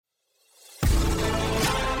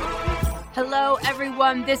Hello,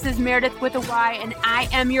 everyone. This is Meredith with a Y, and I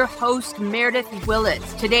am your host, Meredith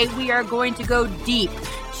Willits. Today, we are going to go deep,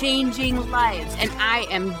 changing lives, and I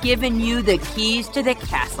am giving you the keys to the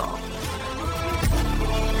castle.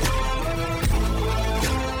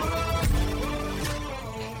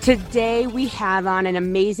 Today, we have on an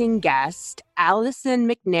amazing guest, Allison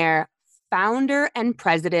McNair, founder and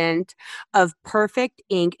president of Perfect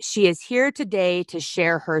Inc. She is here today to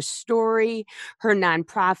share her story, her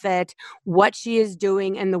nonprofit, what she is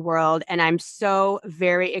doing in the world. And I'm so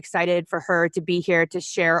very excited for her to be here to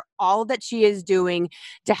share all that she is doing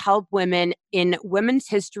to help women in Women's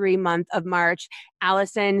History Month of March.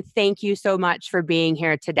 Allison, thank you so much for being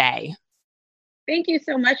here today. Thank you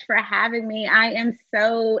so much for having me. I am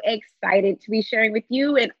so excited to be sharing with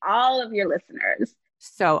you and all of your listeners.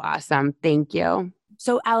 So awesome. Thank you.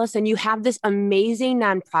 So, Allison, you have this amazing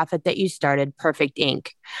nonprofit that you started, Perfect Inc.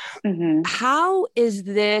 Mm-hmm. How is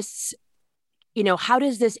this, how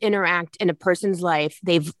does this interact in a person's life?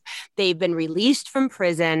 They've been released from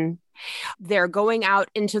prison. They're going out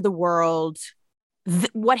into the world.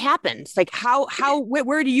 What happens? Like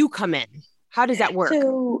where do you come in? How does that work?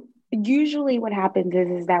 So usually what happens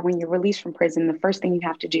is that when you're released from prison, the first thing you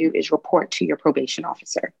have to do is report to your probation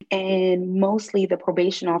officer. And mostly the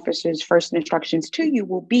probation officer's first instructions to you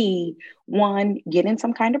will be, one, get in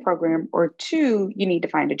some kind of program, or two, you need to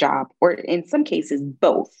find a job, or in some cases,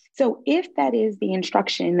 both. So if that is the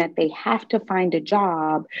instruction that they have to find a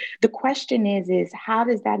job, the question is how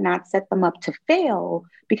does that not set them up to fail?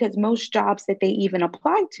 Because most jobs that they even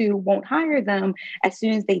apply to won't hire them as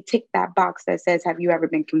soon as they tick that box that says, have you ever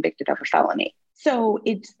been convicted of a felony? So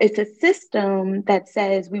it's a system that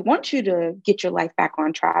says, we want you to get your life back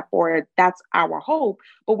on track, or that's our hope,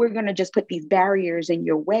 but we're going to just put these barriers in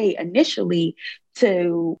your way initially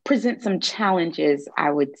to present some challenges, I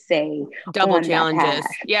would say. Double challenges.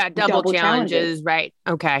 Yeah, double challenges. Right.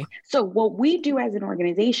 Okay. So what we do as an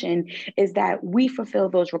organization is that we fulfill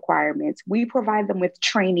those requirements. We provide them with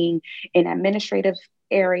training in administrative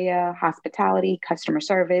area, hospitality, customer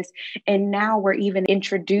service. And now we're even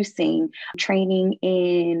introducing training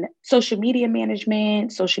in social media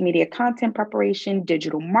management, social media content preparation,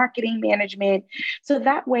 digital marketing management. So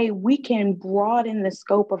that way we can broaden the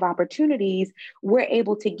scope of opportunities we're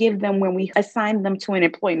able to give them when we assign them to an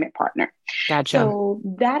employment partner. Gotcha. So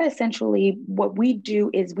that essentially what we do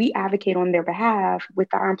is we advocate on their behalf with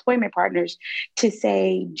our employment partners to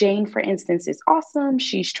say, Jane, for instance, is awesome.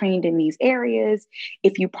 She's trained in these areas.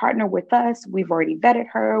 If you partner with us, we've already vetted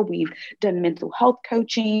her. We've done mental health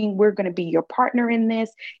coaching. We're going to be your partner in this.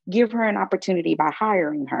 Give her an opportunity by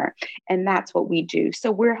hiring her. And that's what we do. So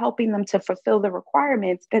we're helping them to fulfill the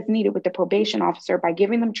requirements that's needed with the probation officer by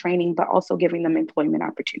giving them training, but also giving them employment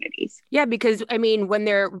opportunities. Yeah, because I mean, when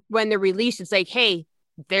they're released, it's like, hey,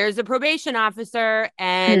 there's a probation officer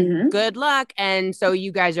and good luck. And so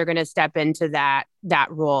you guys are going to step into that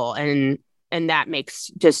role. And that makes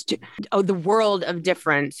just the world of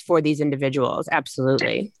difference for these individuals.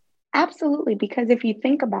 Absolutely. Absolutely. Because if you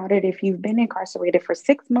think about it, if you've been incarcerated for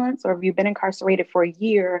 6 months or if you've been incarcerated for a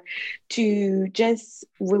year, to just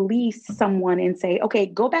release someone and say, okay,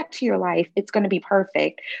 go back to your life, it's going to be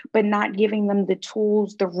perfect, but not giving them the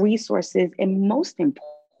tools, the resources, and most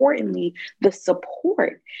importantly, the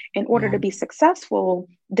support in order to be successful,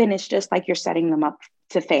 then it's just like you're setting them up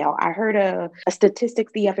to fail. I heard a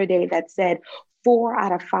statistic the other day that said 4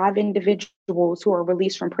 out of 5 individuals who are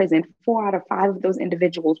released from prison, 4 out of 5 of those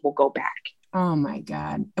individuals will go back. Oh my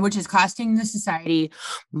God. Which is costing the society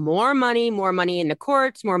more money in the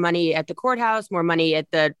courts, more money at the courthouse, more money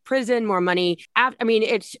at the prison, more money.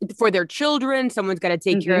 It's for their children. Someone's got to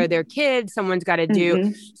take care of their kids. Someone's got to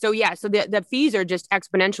do. So yeah, so the fees are just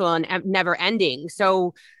exponential and never ending.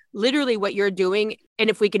 So literally what you're doing, and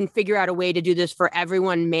if we can figure out a way to do this for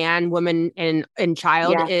everyone, man, woman, and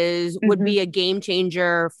child, would be a game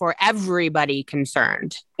changer for everybody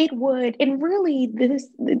concerned. It would. And really,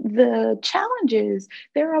 the challenge is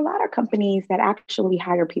there are a lot of companies that actually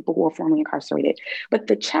hire people who are formerly incarcerated. But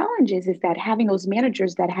the challenge is that having those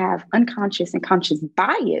managers that have unconscious and conscious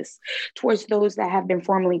bias towards those that have been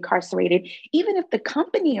formerly incarcerated, even if the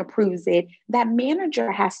company approves it, that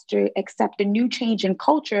manager has to accept a new change in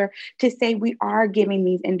culture to say we are giving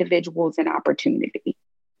these individuals an opportunity.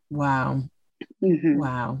 Wow.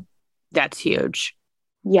 Wow. That's huge.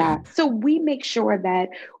 Yeah. So we make sure that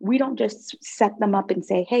we don't just set them up and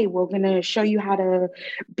say, hey, we're going to show you how to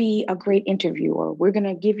be a great interviewer. We're going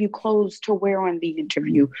to give you clothes to wear on the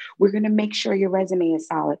interview. We're going to make sure your resume is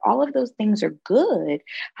solid. All of those things are good.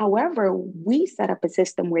 However, we set up a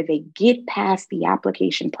system where they get past the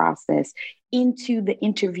application process into the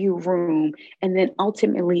interview room and then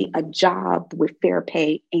ultimately a job with fair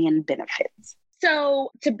pay and benefits.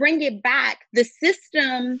 So to bring it back, the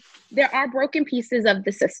system, there are broken pieces of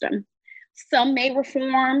the system. Some may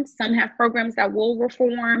reform, some have programs that will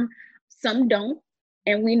reform, some don't.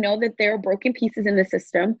 And we know that there are broken pieces in the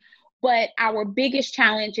system. But our biggest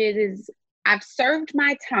challenge is I've served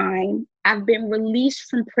my time, I've been released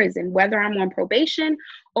from prison, whether I'm on probation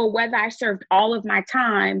or whether I served all of my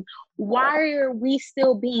time. Why are we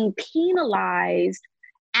still being penalized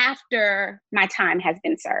after my time has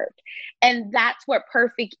been served? And that's what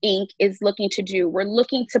Perfect Inc. is looking to do. We're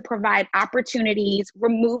looking to provide opportunities,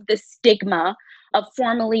 remove the stigma of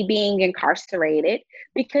formerly being incarcerated.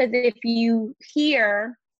 Because if you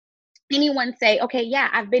hear anyone say, okay, yeah,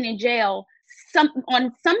 I've been in jail,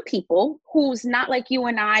 some people who's not like you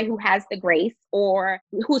and I, who has the grace or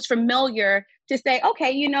who's familiar to say,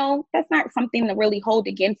 okay, that's not something to really hold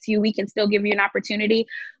against you. We can still give you an opportunity.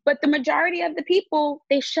 But the majority of the people,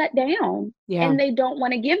 they shut down and they don't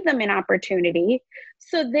want to give them an opportunity.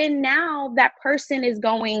 So then now that person is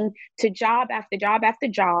going to job after job after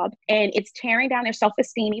job, and it's tearing down their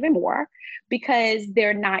self-esteem even more because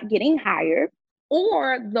they're not getting hired.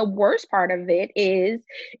 Or the worst part of it is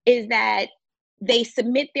that they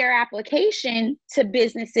submit their application to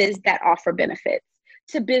businesses that offer benefits,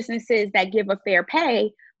 to businesses that give a fair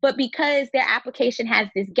pay. But because their application has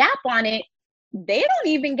this gap on it, they don't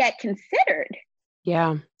even get considered.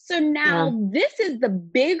 Yeah. So now this is the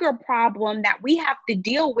bigger problem that we have to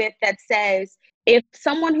deal with, that says, if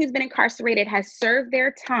someone who's been incarcerated has served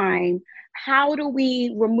their time, how do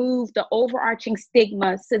we remove the overarching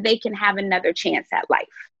stigma so they can have another chance at life?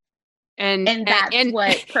 And that's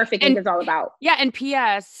what Perfect Inc. is all about. Yeah. And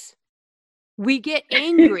P.S., we get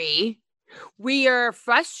angry. We are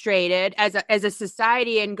frustrated as a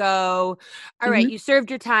society and go, all right, you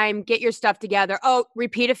served your time, get your stuff together. Oh,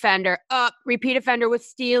 repeat offender with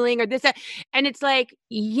stealing or this, that. And it's like,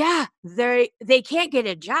 yeah, they can't get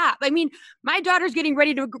a job. I mean, my daughter's getting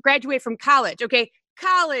ready to graduate from college. Okay.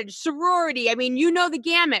 College, sorority. I mean, the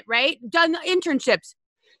gamut, right? Done the internships.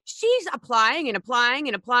 She's applying and applying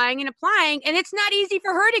and applying and applying, and it's not easy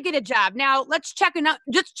for her to get a job. Now, let's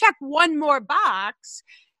just check one more box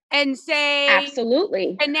and say,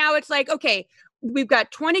 absolutely. And now it's like, okay, we've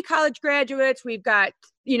got 20 college graduates, we've got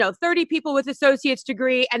 30 people with associate's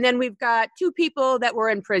degree, and then we've got 2 people that were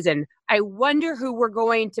in prison. I wonder who we're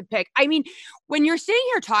going to pick. I mean, when you're sitting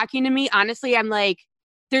here talking to me, honestly, I'm like,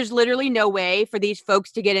 there's literally no way for these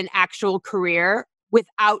folks to get an actual career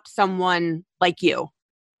without someone like you,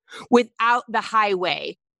 without the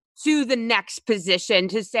highway to the next position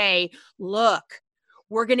to say, look,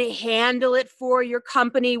 we're going to handle it for your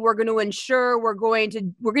company. We're going to ensure we're going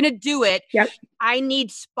to do it. Yep. I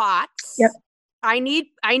need spots. Yep. I need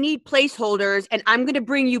placeholders, and I'm going to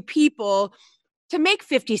bring you people to make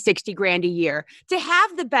 50, 60 grand a year, to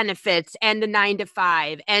have the benefits and the 9 to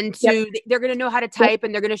 5, and they're going to know how to type,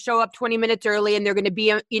 and they're going to show up 20 minutes early, and they're going to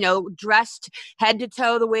be, dressed head to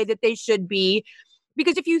toe the way that they should be.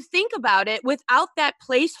 Because if you think about it, without that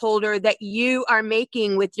placeholder that you are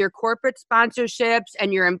making with your corporate sponsorships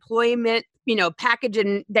and your employment,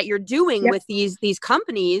 packaging that you're doing with these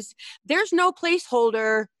companies, there's no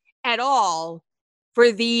placeholder at all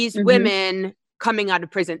for these women coming out of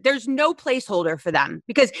prison. There's no placeholder for them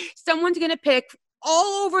because someone's going to pick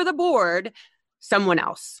all over the board someone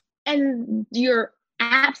else. And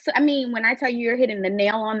when I tell you you're hitting the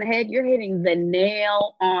nail on the head, you're hitting the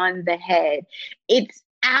nail on the head. It's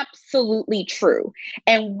absolutely true.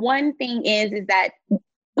 And one thing is that,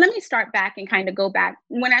 let me start back and kind of go back.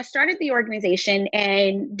 When I started the organization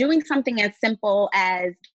and doing something as simple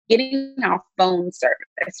as getting our phone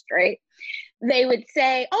service, right? They would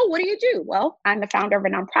say, oh, what do you do? Well, I'm the founder of a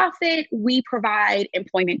nonprofit. We provide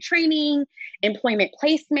employment training, employment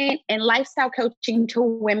placement, and lifestyle coaching to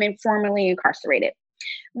women formerly incarcerated.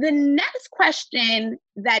 The next question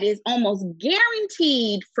that is almost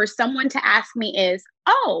guaranteed for someone to ask me is,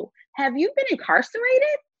 oh, have you been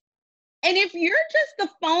incarcerated? And if you're just the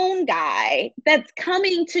phone guy that's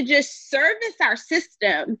coming to just service our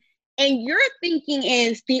system, and your thinking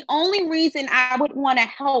is the only reason I would want to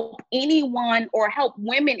help anyone or help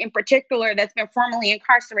women in particular that's been formerly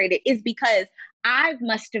incarcerated is because I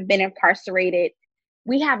must have been incarcerated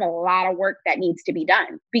we have a lot of work that needs to be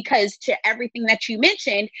done, because to everything that you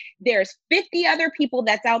mentioned, there's 50 other people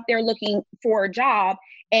that's out there looking for a job.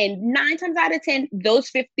 And 9 times out of 10,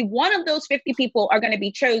 one of those 50 people are going to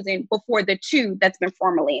be chosen before the 2 that's been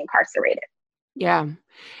formally incarcerated. Yeah.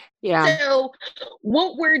 Yeah. So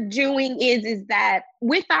what we're doing is that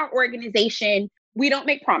with our organization, we don't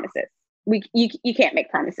make promises. You can't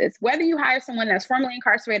make promises. Whether you hire someone that's formally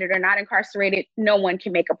incarcerated or not incarcerated, no one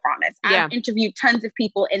can make a promise. Yeah. I've interviewed tons of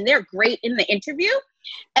people and they're great in the interview.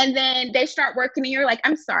 And then they start working and you're like,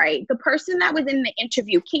 I'm sorry, the person that was in the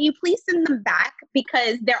interview, can you please send them back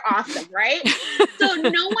because they're awesome, right? So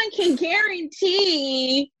no one can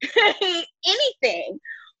guarantee anything.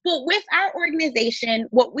 But with our organization,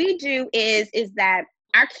 what we do is that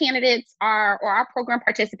our candidates or our program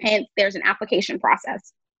participants, there's an application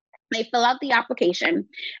process. They fill out the application,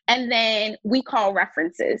 and then we call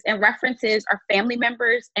references. And references are family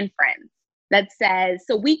members and friends that says,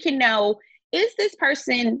 so we can know, is this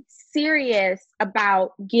person serious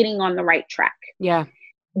about getting on the right track? Yeah.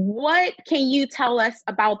 What can you tell us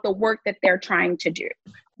about the work that they're trying to do?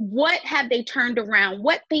 What have they turned around?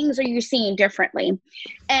 What things are you seeing differently?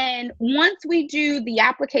 And once we do the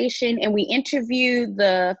application and we interview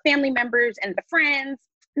the family members and the friends,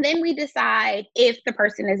 then we decide if the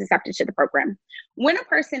person is accepted to the program. When a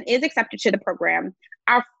person is accepted to the program,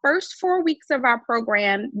 our first 4 weeks of our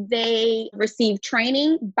program, they receive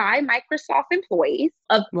training by Microsoft employees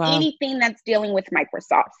of anything that's dealing with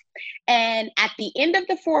Microsoft. And at the end of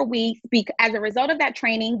the 4 weeks, as a result of that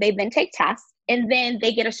training, they then take tests. And then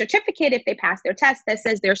they get a certificate if they pass their test that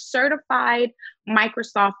says they're certified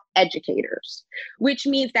Microsoft educators, which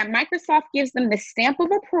means that Microsoft gives them the stamp of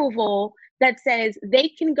approval that says they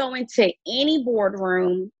can go into any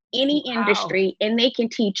boardroom, any industry, and they can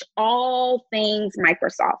teach all things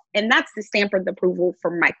Microsoft. And that's the stamp of approval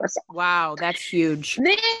for Microsoft. Wow, that's huge.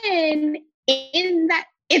 Then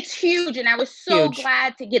it's huge. And I was so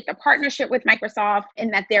glad to get the partnership with Microsoft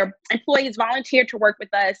and that their employees volunteered to work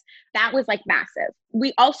with us. That was like massive.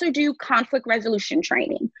 We also do conflict resolution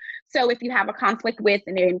training. So if you have a conflict with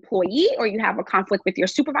an employee or you have a conflict with your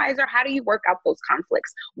supervisor, how do you work out those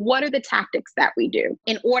conflicts? What are the tactics that we do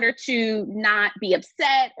in order to not be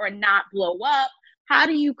upset or not blow up? How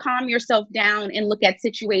do you calm yourself down and look at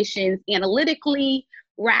situations analytically,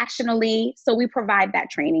 rationally? So we provide that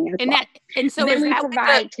training as well. Is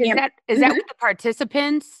that with the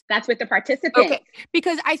participants? That's with the participants. Okay,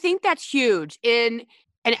 because I think that's huge. And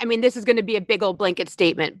I mean, this is going to be a big old blanket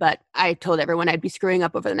statement, but I told everyone I'd be screwing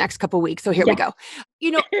up over the next couple of weeks. So here we go.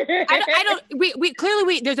 You know, we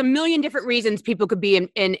clearly, there's a million different reasons people could be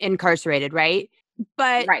incarcerated, right?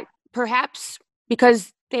 But perhaps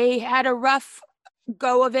because they had a rough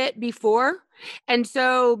go of it before. And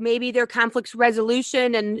so maybe their conflict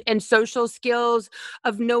resolution and social skills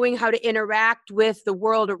of knowing how to interact with the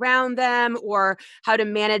world around them, or how to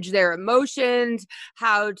manage their emotions,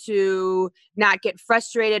 how to not get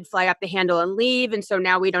frustrated, fly off the handle and leave. And so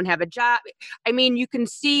now we don't have a job. I mean, you can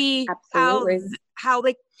see how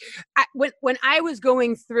like when I was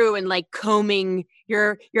going through and like combing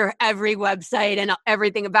your every website and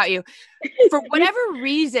everything about you, for whatever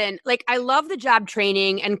reason, like I love the job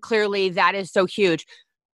training and clearly that is so huge,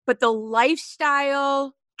 but the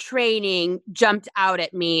lifestyle training jumped out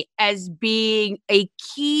at me as being a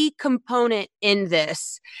key component in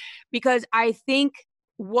this, because I think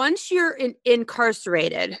once you're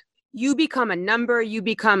incarcerated, you become a number, you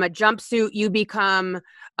become a jumpsuit, you become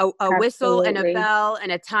a whistle and a bell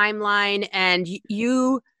and a timeline, and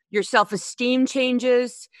your self-esteem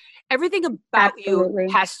changes. Everything about you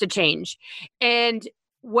has to change. And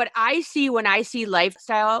what I see when I see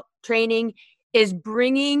lifestyle training is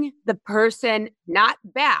bringing the person not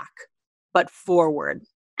back, but forward.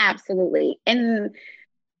 Absolutely. And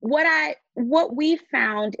what we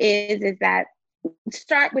found is that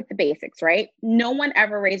start with the basics, right? No one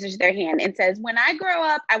ever raises their hand and says, when I grow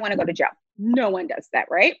up, I want to go to jail. No one does that,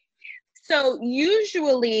 right? So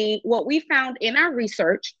usually what we found in our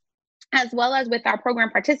research, as well as with our program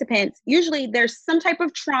participants, usually there's some type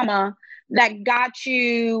of trauma that got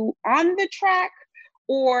you on the track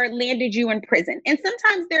or landed you in prison. And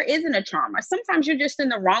sometimes there isn't a trauma. Sometimes you're just in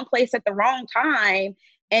the wrong place at the wrong time.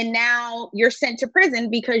 And now you're sent to prison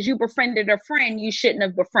because you befriended a friend you shouldn't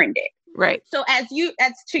have befriended. Right. So as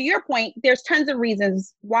to your point, there's tons of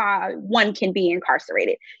reasons why one can be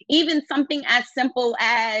incarcerated. Even something as simple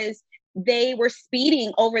as they were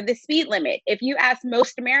speeding over the speed limit. If you ask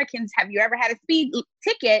most Americans, have you ever had a speed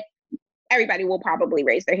ticket? Everybody will probably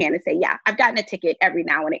raise their hand and say, yeah, I've gotten a ticket every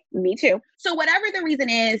now and then. Me too. So whatever the reason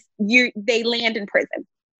is, they land in prison.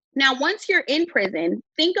 Now, once you're in prison,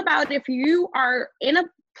 think about if you are in a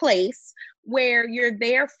place where you're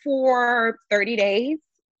there for 30 days,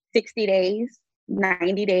 60 days,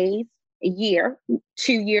 90 days, a year,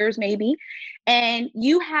 2 years maybe, and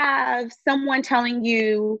you have someone telling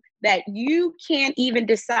you that you can't even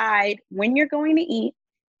decide when you're going to eat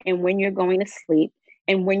and when you're going to sleep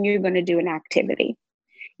and when you're going to do an activity.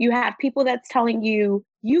 You have people that's telling you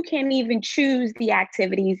you can't even choose the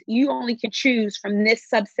activities. You only can choose from this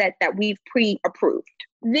subset that we've pre-approved.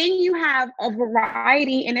 Then you have a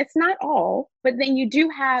variety, and it's not all, but then you do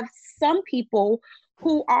have some people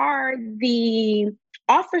who are the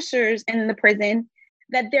officers in the prison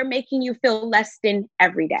that they're making you feel less than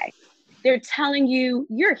every day. They're telling you,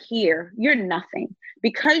 you're here, you're nothing.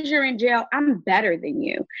 Because you're in jail, I'm better than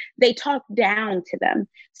you. They talk down to them.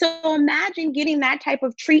 So imagine getting that type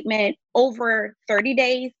of treatment over 30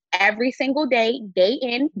 days, every single day, day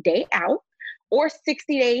in, day out, or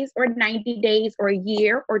 60 days, or 90 days, or a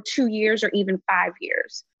year, or 2 years, or even 5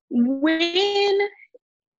 years. When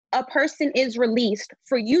a person is released,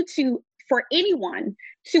 for anyone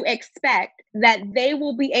to expect that they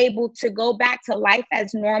will be able to go back to life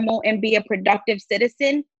as normal and be a productive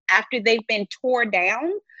citizen after they've been tore down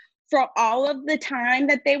for all of the time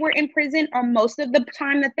that they were in prison, or most of the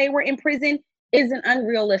time that they were in prison, is an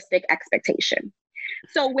unrealistic expectation.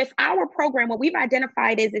 So with our program, what we've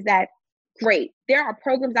identified is that, great, there are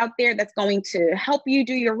programs out there that's going to help you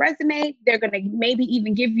do your resume. They're going to maybe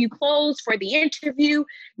even give you clothes for the interview.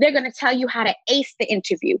 They're going to tell you how to ace the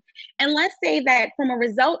interview. And let's say that from a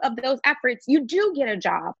result of those efforts, you do get a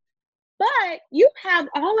job, but you have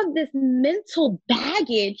all of this mental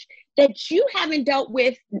baggage that you haven't dealt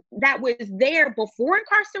with that was there before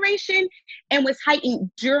incarceration and was heightened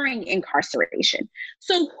during incarceration.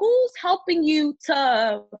 So who's helping you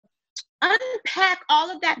to unpack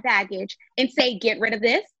all of that baggage and say, get rid of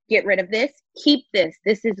this, keep this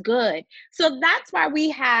is good. So that's why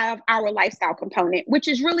we have our lifestyle component, which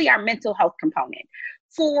is really our mental health component.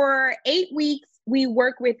 For 8 weeks, we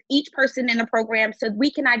work with each person in the program so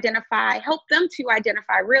we can help them to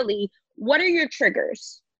identify really, what are your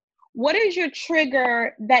triggers? What is your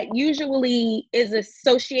trigger that usually is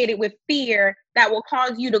associated with fear that will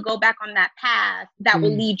cause you to go back on that path that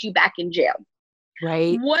will lead you back in jail?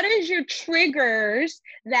 Right. What is your triggers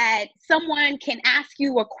that someone can ask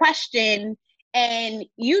you a question and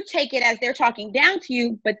you take it as they're talking down to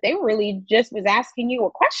you, but they really just was asking you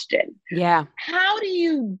a question? Yeah. How do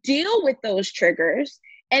you deal with those triggers?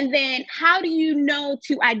 And then how do you know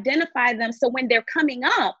to identify them so when they're coming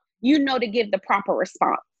up, you know to give the proper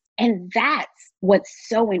response? And that's what's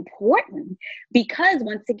so important, because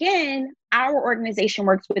once again, our organization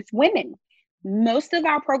works with women. Most of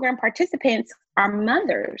our program participants are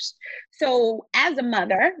mothers. So as a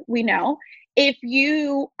mother, we know if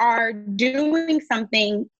you are doing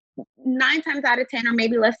something 9 times out of 10, or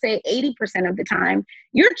maybe let's say 80% of the time,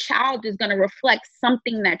 your child is going to reflect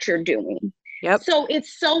something that you're doing. Yep. So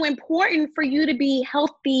it's so important for you to be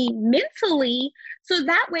healthy mentally, so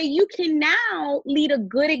that way you can now lead a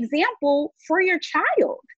good example for your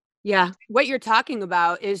child. Yeah. What you're talking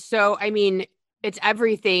about is it's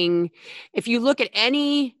everything. If you look at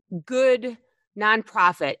any good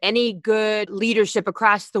nonprofit, any good leadership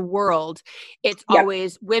across the world, it's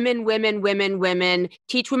always women,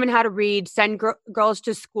 teach women how to read, send girls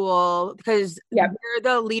to school, because they're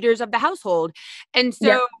the leaders of the household. And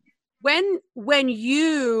so when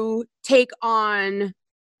you take on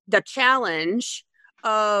the challenge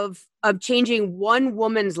of changing one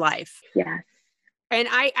woman's life, and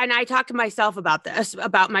I talk to myself about this,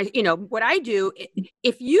 about my, what I do.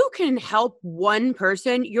 If you can help one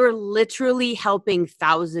person, you're literally helping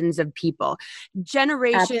thousands of people,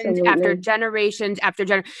 generations after generations after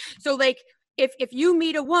generations. So like, if you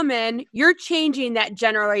meet a woman, you're changing that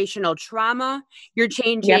generational trauma. You're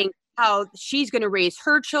changing how she's going to raise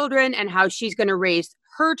her children and how she's going to raise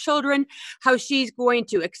her children, how she's going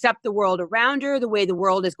to accept the world around her, the way the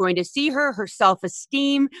world is going to see her, her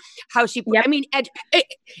self-esteem, how she,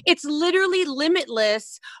 it's literally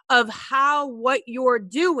limitless of what you're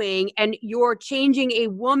doing, and you're changing a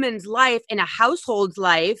woman's life and a household's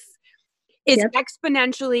life is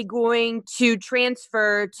exponentially going to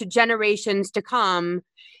transfer to generations to come.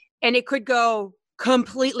 And it could go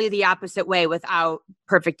completely the opposite way without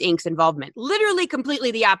Perfect Inc.'s involvement. Literally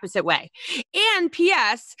completely the opposite way. And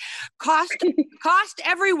P.S. cost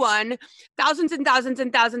everyone thousands and thousands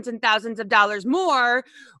and thousands and thousands of dollars more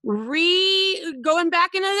going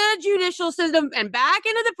back into the judicial system and back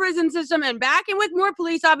into the prison system and back in with more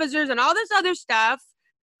police officers and all this other stuff.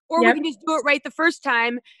 Or we can just do it right the first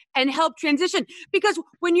time and help transition. Because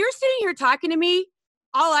when you're sitting here talking to me,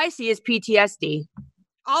 all I see is PTSD.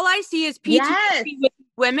 All I see is PTSD Yes. with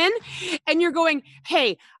women. And you're going,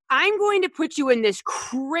 hey, I'm going to put you in this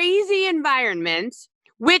crazy environment,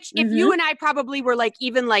 which if you and I probably were like,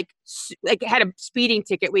 even like had a speeding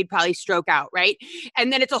ticket, we'd probably stroke out, right?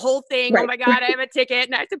 And then it's a whole thing. Right. Oh my God, I have a ticket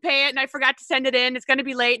and I have to pay it and I forgot to send it in. It's going to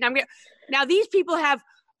be late. And now these people have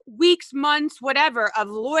weeks, months, whatever, of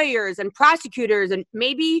lawyers and prosecutors and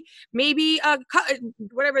maybe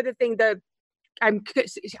whatever the thing,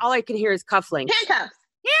 all I can hear is cufflinks.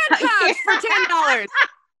 Handcuffs for $10.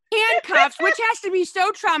 Handcuffs, which has to be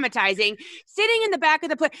so traumatizing. Sitting in the back of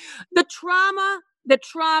the plane, the trauma,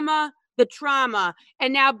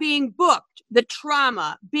 and now being booked, the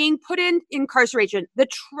trauma, being put in incarceration, the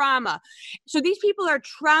trauma. So these people are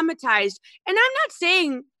traumatized. And I'm not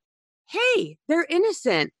saying, hey, they're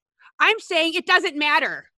innocent. I'm saying it doesn't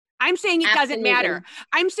matter. I'm saying it doesn't matter.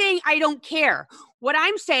 I'm saying I don't care. What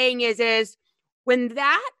I'm saying is when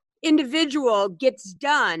that individual gets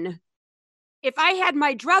done, if I had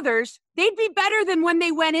my druthers, they'd be better than when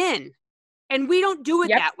they went in. And we don't do it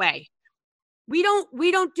that way. We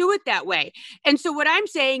don't do it that way. And so what I'm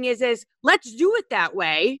saying is let's do it that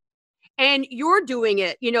way. And you're doing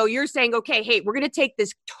it, you're saying, okay, hey, we're going to take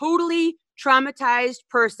this totally traumatized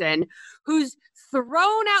person who's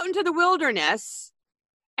thrown out into the wilderness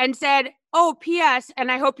and said, oh, P.S.,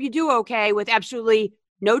 and I hope you do okay, with absolutely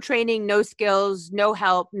no training, no skills, no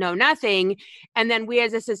help, no nothing. And then we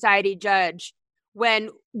as a society judge when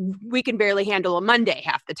we can barely handle a Monday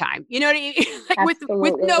half the time. You know what I mean? Like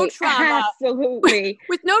with no trauma. Absolutely.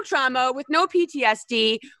 With no trauma, with no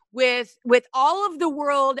PTSD, with all of the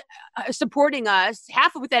world supporting us,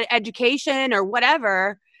 half with that education or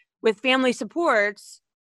whatever, with family supports.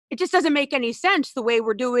 It just doesn't make any sense the way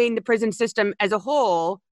we're doing the prison system as a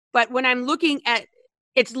whole. But when I'm looking at,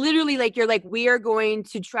 it's literally like, you're like, we are going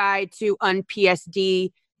to try to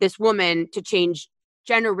un-PSD this woman to change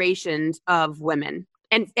generations of women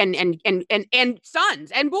and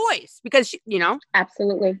sons and boys, because,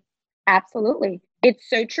 Absolutely. It's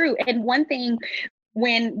so true. And one thing,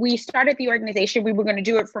 when we started the organization, we were going to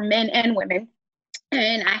do it for men and women.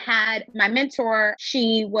 And I had my mentor,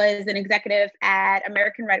 she was an executive at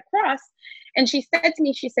American Red Cross. And she said to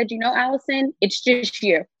me, Allison, it's just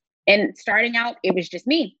you. And starting out, it was just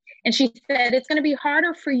me. And she said, it's going to be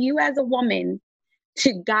harder for you as a woman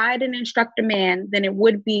to guide and instruct a man than it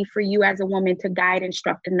would be for you as a woman to guide and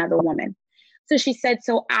instruct another woman. So she said,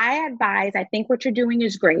 so I advise, I think what you're doing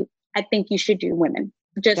is great. I think you should do women,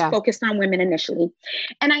 just focused on women initially.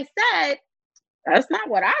 And I said, that's not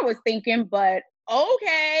what I was thinking, but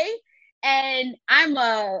okay. And I'm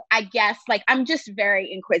just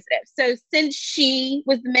very inquisitive. So since she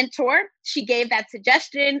was the mentor, she gave that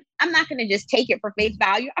suggestion. I'm not going to just take it for face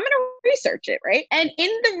value. I'm going to research it, right? And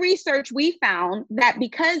in the research, we found that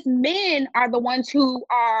because men are the ones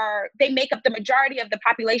they make up the majority of the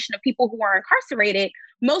population of people who are incarcerated,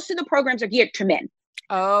 most of the programs are geared to men.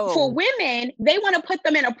 Oh. For women, they want to put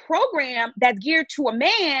them in a program that's geared to a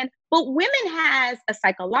man, but women has a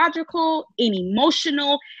psychological, an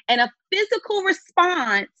emotional, and a physical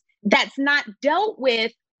response that's not dealt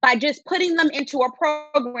with by just putting them into a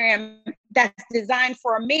program that's designed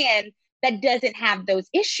for a man that doesn't have those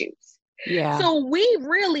issues. Yeah. So we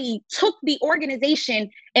really took the organization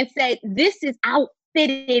and said, this is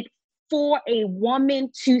outfitted for a woman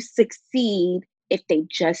to succeed if they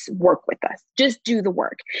just work with us, just do the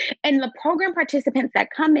work. And the program participants that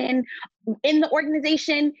come in the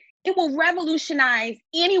organization, it will revolutionize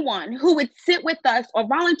anyone who would sit with us or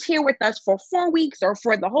volunteer with us for 4 weeks or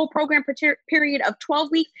for the whole program period of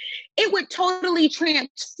 12 weeks. It would totally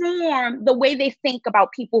transform the way they think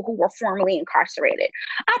about people who were formerly incarcerated.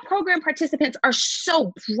 Our program participants are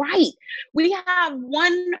so bright. We have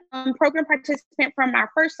one program participant from our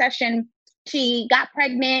first session. She got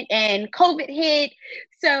pregnant and COVID hit.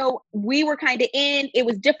 So we were kind of it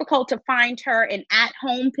was difficult to find her an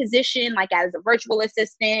at-home position, like as a virtual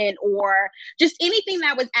assistant or just anything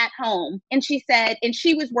that was at home. And she said, and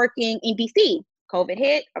she was working in DC. COVID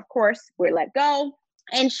hit, of course, we're let go.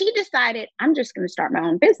 And she decided, I'm just going to start my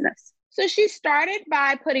own business. So she started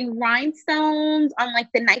by putting rhinestones on like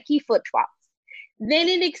the Nike flip-flops. Then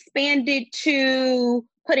it expanded to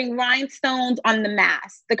putting rhinestones on the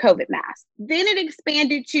mask, the COVID mask. Then it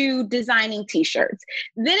expanded to designing t-shirts.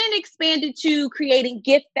 Then it expanded to creating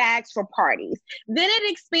gift bags for parties. Then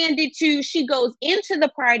it expanded to, she goes into the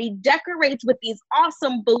party, decorates with these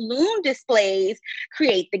awesome balloon displays,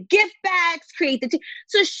 create the gift bags,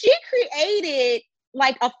 so she created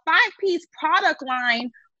like a 5-piece product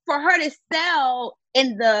line for her to sell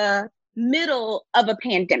in the middle of a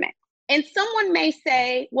pandemic. And someone may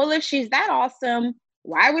say, well, if she's that awesome,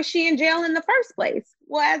 Why was she in jail in the first place?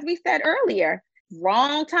 Well, as we said earlier,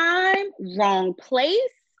 wrong time, wrong place,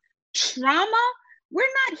 trauma. We're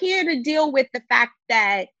not here to deal with the fact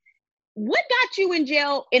that what got you in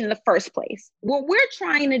jail in the first place. What we're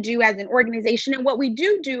trying to do as an organization, and what we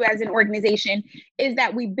do as an organization, is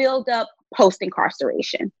that we build up post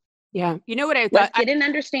incarceration. Yeah. You know what I thought? Let's get an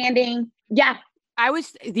understanding. Yeah. I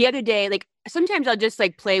was the other day, like sometimes I'll just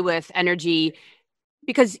like play with energy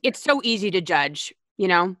because it's so easy to judge, you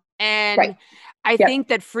know? And Right. I think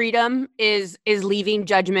that freedom is leaving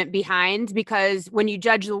judgment behind, because when you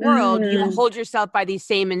judge the world, you hold yourself by these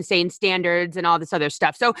same insane standards and all this other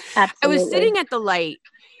stuff. So Absolutely. I was sitting at the light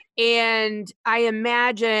and I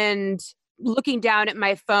imagined looking down at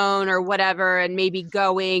my phone or whatever, and maybe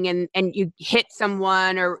going and you hit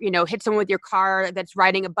someone, or, you know, hit someone with your car that's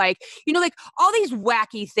riding a bike, you know, like all these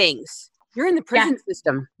wacky things. You're in the prison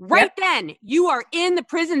system right then. You are in the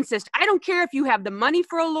prison system. I don't care if you have the money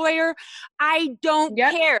for a lawyer. I don't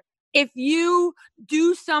care. If you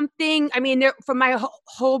do something, I mean, from my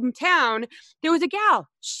hometown, there was a gal.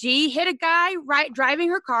 She hit a guy driving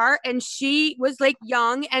her car, and she was like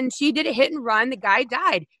young, and she did a hit and run. The guy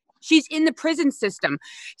died. She's in the prison system.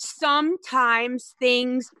 Sometimes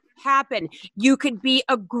things happen. You could be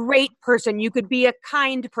a great person. You could be a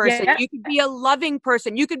kind person. You could be a loving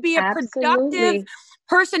person. You could be a productive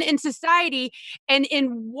person in society. And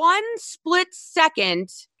in one split second,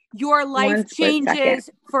 your life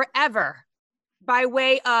changes forever by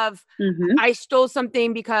way of, I stole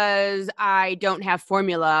something because I don't have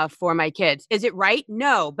formula for my kids. Is it right?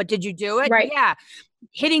 No. But did you do it? Right. Yeah.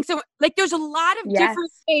 Hitting someone. Like there's a lot of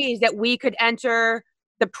different ways that we could enter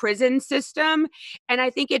the prison system. And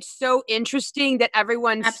I think it's so interesting that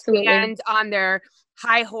everyone stands on their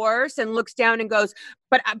high horse and looks down and goes,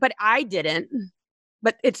 but I didn't,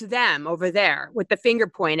 but it's them over there with the finger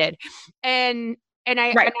pointed. And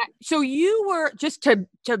so you were, just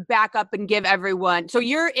to back up and give everyone, so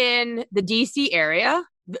you're in the DC area,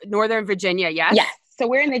 Northern Virginia. Yes. Yes. So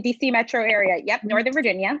we're in the DC metro area. Yep. Northern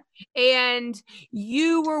Virginia. And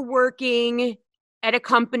you were working at a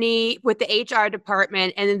company with the HR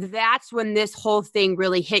department. And that's when this whole thing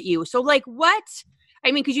really hit you. So like what,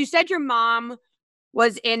 I mean, because you said your mom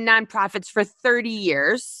was in nonprofits for 30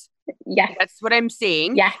 years. Yes. That's what I'm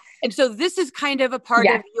seeing. Yes. And so this is kind of a part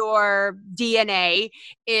of your DNA,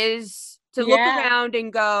 is to look around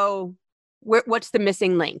and go, what's the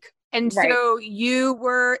missing link? And so you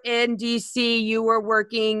were in DC, you were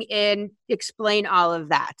working in, explain all of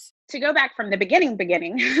that. To go back from the beginning,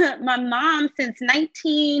 my mom, since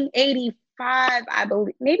 1985, I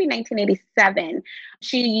believe, maybe 1987,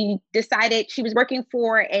 she decided, she was working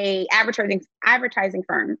for a advertising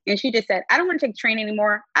firm. And she just said, I don't want to take the train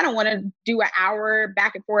anymore. I don't want to do an hour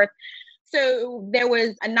back and forth. So there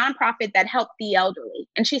was a nonprofit that helped the elderly.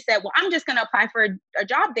 And she said, well, I'm just going to apply for a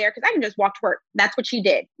job there because I can just walk to work. That's what she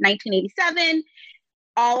did. 1987,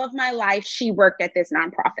 all of my life, she worked at this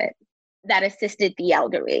nonprofit that assisted the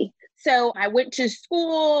elderly. So I went to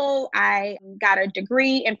school. I got a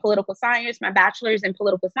degree in political science, my bachelor's in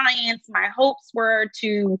political science. My hopes were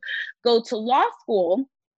to go to law school.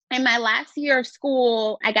 In my last year of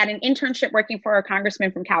school, I got an internship working for a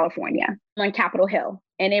congressman from California on Capitol Hill.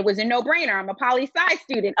 And it was a no-brainer. I'm a poli-sci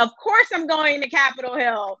student. Of course I'm going to Capitol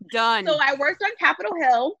Hill. Done. So I worked on Capitol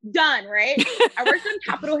Hill. Done, right? I worked on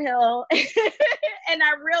Capitol Hill. And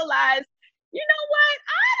I realized, you know what?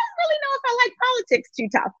 I don't really know if I like politics too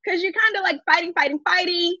tough, because you're kind of like fighting.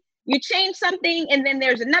 You change something, and then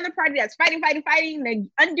there's another party that's fighting, and they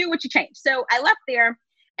undo what you changed. So I left there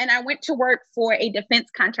and I went to work for a defense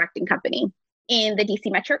contracting company in the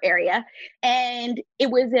DC metro area. And it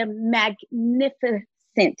was a magnificent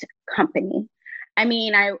company. I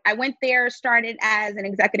mean, I went there, started as an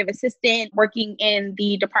executive assistant, working in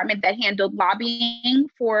the department that handled lobbying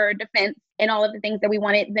for defense and all of the things that we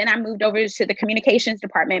wanted. Then I moved over to the communications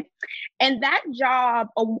department. And that job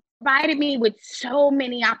provided me with so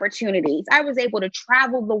many opportunities. I was able to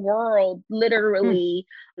travel the world, literally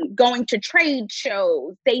going to trade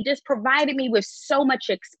shows. They just provided me with so much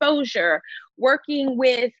exposure. Working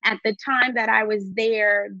with, at the time that I was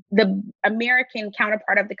there, the American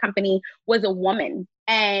counterpart of the company was a woman,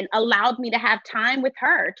 and allowed me to have time with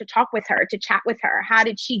her, to talk with her, to chat with her. How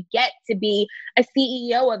did she get to be a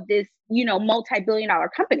CEO of this,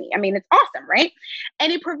 multi-billion-dollar company? I mean, it's awesome, right?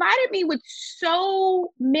 And it provided me with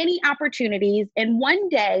so many opportunities. And one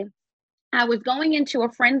day I was going into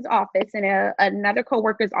a friend's office and another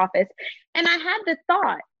coworker's office, and I had the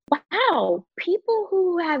thought, wow, people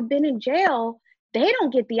who have been in jail, they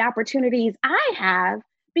don't get the opportunities I have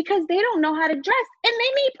because they don't know how to dress and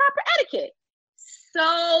they need proper etiquette.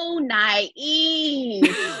 so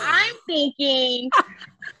naive. I'm thinking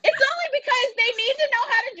it's only because they need to know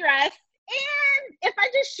how to dress. And if I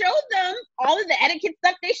just showed them all of the etiquette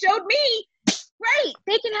stuff they showed me, great,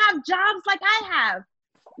 they can have jobs like I have.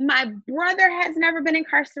 My brother has never been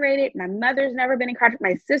incarcerated. My mother's never been incarcerated.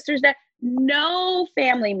 My sister's there. No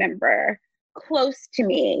family member close to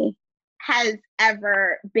me has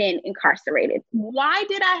ever been incarcerated. Why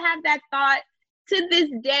did I have that thought? To this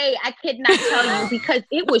day, I could not tell you because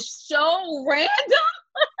it was so random.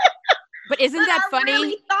 But isn't that funny?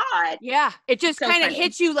 Really thought. Yeah, it just so kind of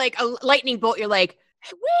hits you like a lightning bolt. You're like,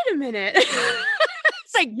 hey, wait a minute.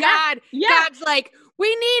 It's like God's like,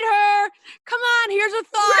 we need her. Come on, here's a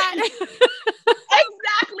thought. Right.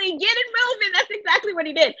 Exactly. Get it moving. That's exactly what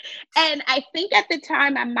he did. And I think at the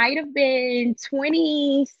time I might have been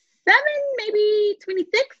 27, maybe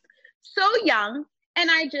 26, so young.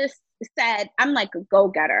 And I just said, I'm like a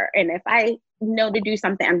go-getter. And if I know to do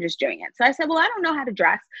something, I'm just doing it. So I said, well, I don't know how to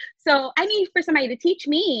dress. So I need for somebody to teach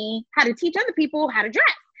me how to teach other people how to dress.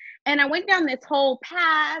 And I went down this whole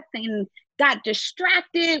path and got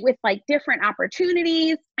distracted with like different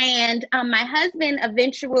opportunities. And my husband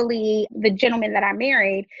eventually, the gentleman that I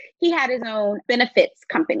married, he had his own benefits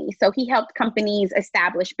company. So he helped companies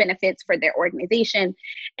establish benefits for their organization.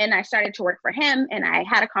 And I started to work for him. And I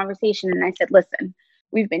had a conversation and I said, listen,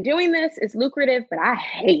 we've been doing this. It's lucrative, but I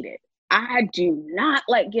hate it. I do not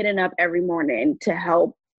like getting up every morning to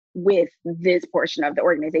help with this portion of the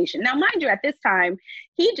organization. Now, mind you, at this time,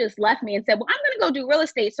 he just left me and said, well, I'm going to go do real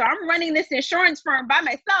estate. So I'm running this insurance firm by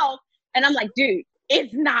myself. And I'm like, dude,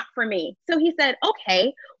 it's not for me. So he said,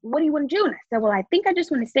 okay, what do you want to do? And I said, well, I think I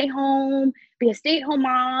just want to stay home, be a stay-at-home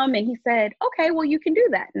mom. And he said, okay, well, you can do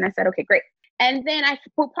that. And I said, okay, great. And then I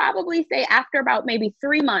will probably say after about maybe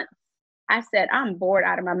 3 months, I said, I'm bored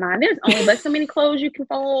out of my mind. There's only but so many clothes you can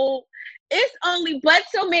fold. It's only but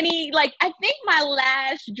so many. Like, I think my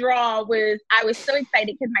last draw was, I was so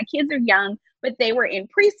excited because my kids are young, but they were in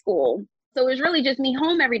preschool. So it was really just me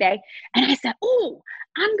home every day. And I said, oh,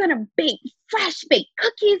 I'm going to bake fresh baked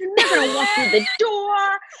cookies and they're going to walk through the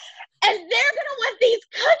door and they're going to want these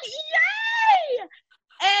cookies. Yay!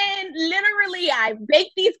 And literally, I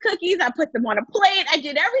baked these cookies. I put them on a plate. I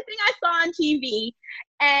did everything I saw on TV.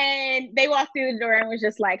 And they walked through the door and was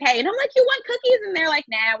just like, hey. And I'm like, you want cookies? And they're like,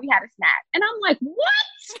 nah, we had a snack. And I'm like, what?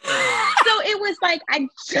 So it was like, I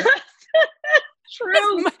just...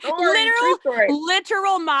 True story.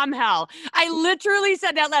 Literal mom hell. I literally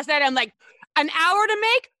said that last night. I'm like, an hour to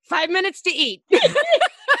make, 5 minutes to eat.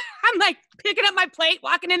 I'm like picking up my plate,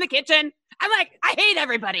 walking in the kitchen. I'm like, I hate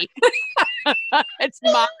everybody. It's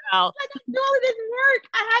mom hell. Like, I do all of this work.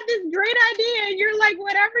 I had this great idea. And you're like,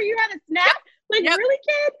 whatever, you had a snack? Like, really,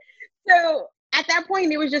 kid? So at that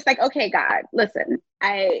point, it was just like, okay, God, listen,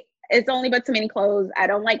 it's only but so many clothes. I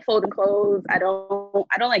don't like folding clothes. I don't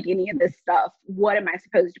like any of this stuff. What am I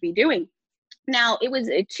supposed to be doing? Now, it was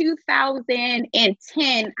in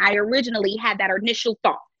 2010, I originally had that initial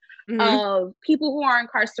thought of people who are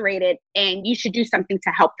incarcerated and you should do something to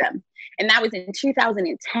help them. And that was in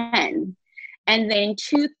 2010. And then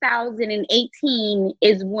 2018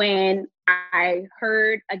 is when I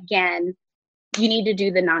heard again, you need to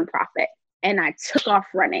do the nonprofit. And I took off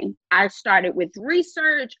running. I started with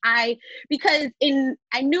research. Because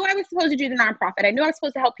I knew I was supposed to do the nonprofit. I knew I was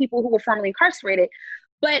supposed to help people who were formerly incarcerated,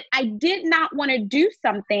 but I did not want to do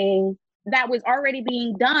something that was already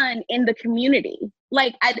being done in the community.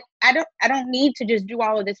 Like, I don't need to just do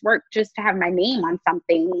all of this work just to have my name on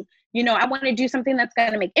something. You know, I want to do something that's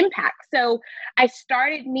going to make impact. So I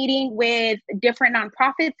started meeting with different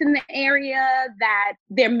nonprofits in the area that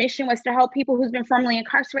their mission was to help people who's been formerly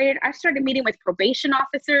incarcerated. I started meeting with probation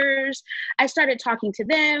officers. I started talking to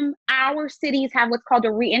them. Our cities have what's called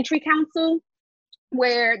a reentry council,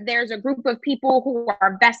 where there's a group of people who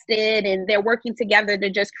are vested and they're working together to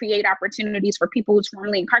just create opportunities for people who's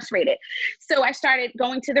formerly incarcerated. So I started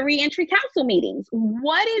going to the reentry council meetings.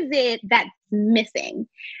 What is it that's missing?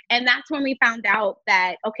 And that's when we found out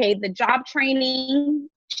that, okay, the job training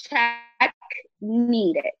check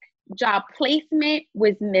needed. Job placement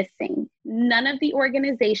was missing. None of the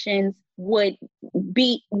organizations would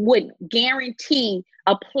guarantee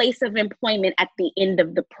a place of employment at the end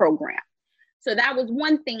of the program. So that was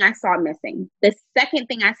one thing I saw missing. The second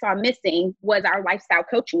thing I saw missing was our lifestyle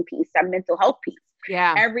coaching piece, our mental health piece.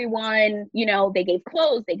 Yeah. Everyone, you know, they gave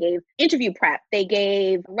clothes, they gave interview prep, they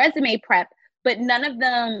gave resume prep, but none of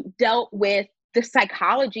them dealt with the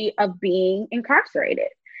psychology of being incarcerated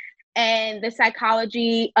and the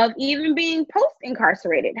psychology of even being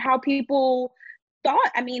post-incarcerated, how people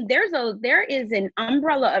thought. I mean, there is an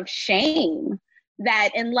umbrella of shame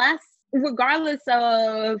that unless regardless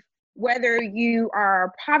of whether you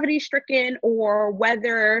are poverty stricken or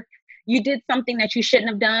whether you did something that you shouldn't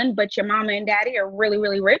have done, but your mama and daddy are really,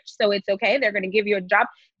 really rich, so it's okay. They're going to give you a job.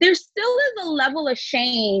 There still is a level of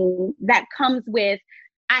shame that comes with,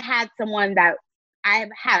 I have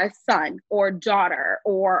had a son or daughter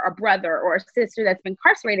or a brother or a sister that's been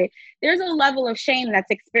incarcerated. There's a level of shame that's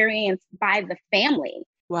experienced by the family.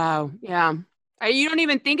 Wow. Yeah. You don't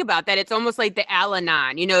even think about that. It's almost like the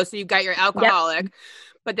Al-Anon, so you've got your alcoholic, Yep.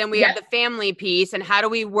 but then we have the family piece, and how do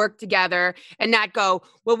we work together and not go,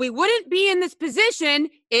 well, we wouldn't be in this position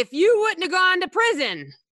if you wouldn't have gone to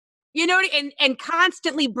prison, and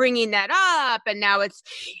constantly bringing that up. And now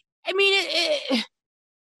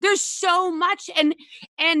there's so much.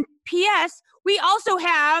 And P.S., we also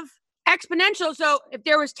have exponential. So if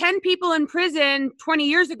there was 10 people in prison 20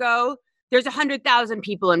 years ago, there's 100,000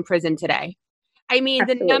 people in prison today.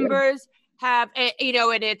 Absolutely. The numbers have, and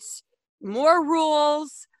it's more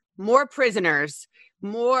rules, more prisoners,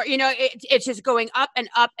 more, it's just going up and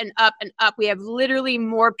up and up and up. We have literally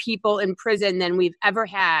more people in prison than we've ever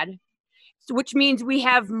had, which means we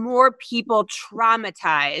have more people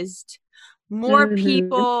traumatized, more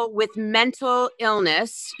people with mental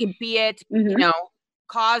illness, be it,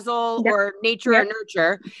 causal or nature or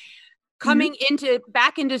nurture, coming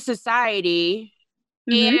back into society.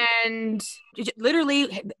 And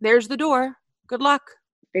literally, there's the door. Good luck.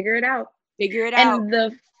 Figure it out. And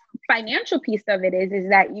the financial piece of it is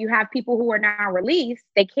that you have people who are now released.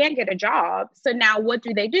 They can't get a job. So now what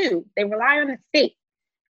do? They rely on the state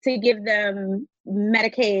to give them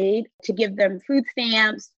Medicaid, to give them food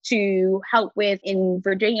stamps, to help with, in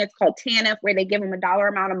Virginia, it's called TANF, where they give them $1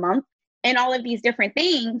 amount a month and all of these different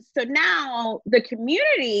things. So now the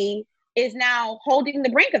community is now holding the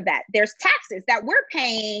brink of that. There's taxes that we're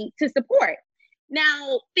paying to support.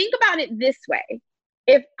 Now, think about it this way.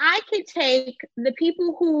 If I could take the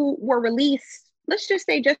people who were released, let's just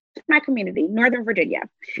say just my community, Northern Virginia,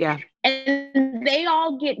 and they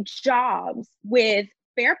all get jobs with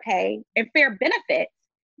fair pay and fair benefits,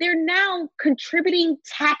 they're now contributing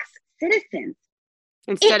tax citizens.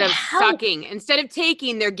 Instead of sucking, instead of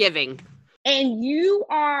taking, they're giving. And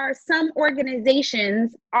some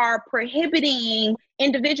organizations are prohibiting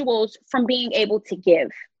individuals from being able to give.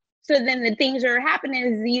 So then the things that are happening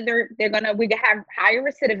is either we have higher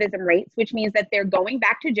recidivism rates, which means that they're going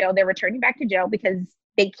back to jail, they're returning back to jail because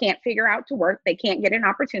they can't figure out to work, they can't get an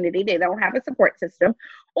opportunity, they don't have a support system.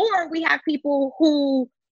 Or we have people who,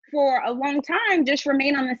 for a long time, just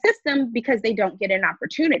remain on the system because they don't get an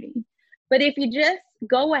opportunity. But if you just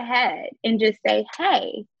go ahead and just say,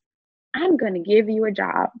 hey, I'm going to give you a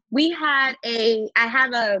job. I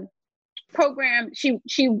have a program. She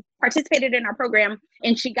participated in our program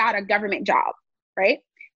and she got a government job, right?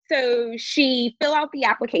 So she filled out the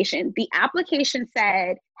application. The application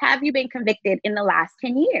said, have you been convicted in the last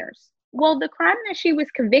 10 years? Well, the crime that she was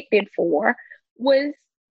convicted for was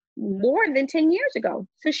more than 10 years ago.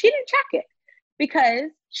 So she didn't check it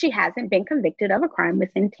because she hasn't been convicted of a crime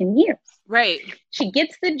within 10 years. Right. She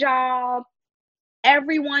gets the job.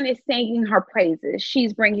 Everyone is singing her praises.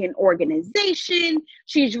 She's bringing organization.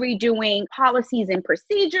 She's redoing policies and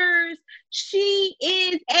procedures. She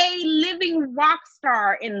is a living rock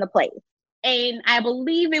star in the place. And I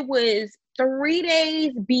believe it was 3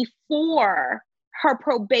 days before her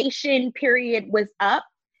probation period was up,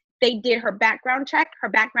 they did her background check. Her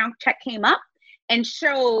background check came up and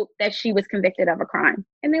showed that she was convicted of a crime,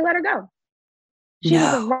 and they let her go. She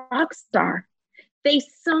was a rock star. They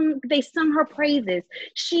sung her praises.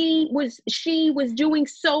 She was doing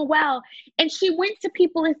so well. And she went to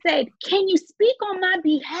people and said, can you speak on my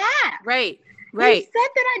behalf? Right. You said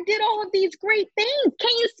that I did all of these great things.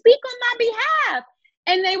 Can you speak on my behalf?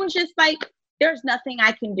 And they were just like, there's nothing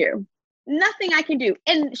I can do. Nothing I can do.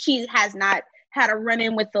 And she has not had a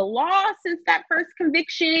run-in with the law since that first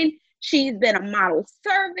conviction. She's been a model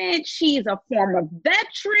servant. She's a former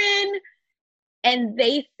veteran. And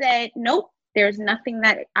they said, nope. There's nothing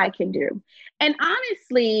that I can do. And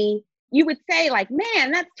honestly, you would say like,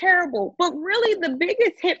 man, that's terrible. But really the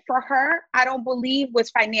biggest hit for her, I don't believe was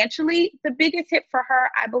financially. The biggest hit for her,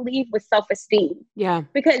 I believe, was self-esteem. Yeah.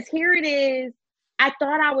 Because here it is. I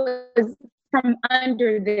thought I was from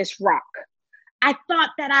under this rock. I thought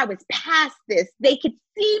that I was past this. They could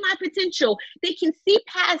see my potential. They can see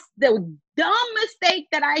past the dumb mistake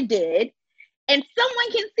that I did. And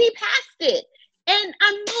someone can see past it. And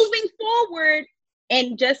I'm moving forward.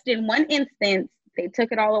 And just in one instance, they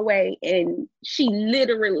took it all away. And she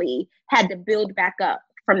literally had to build back up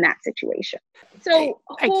from that situation. So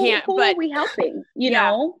who are we helping, you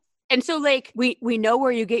know? And so like, we know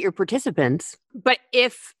where you get your participants, but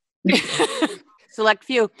if Select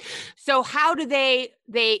few. So how do they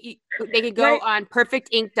can go Right. on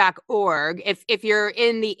perfectinc.org if you're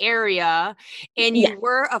in the area and you Yes.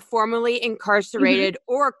 were a formerly incarcerated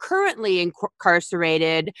or currently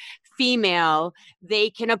incarcerated female, they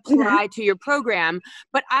can apply to your program.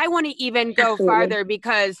 But I want to even go Absolutely. farther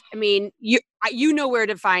because I mean, you know where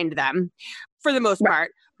to find them for the most Right.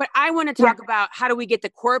 part. But I want to talk about how do we get the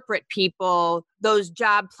corporate people those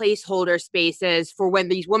job placeholder spaces for when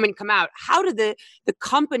these women come out? How do the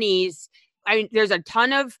companies, I mean, there's a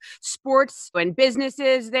ton of sports and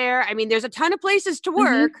businesses there. I mean, there's a ton of places to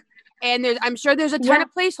work. And I'm sure there's a ton of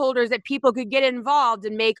placeholders that people could get involved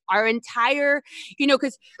and make our entire,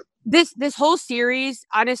 because this whole series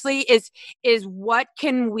honestly is what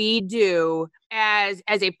can we do as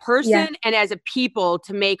a person and as a people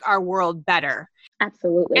to make our world better.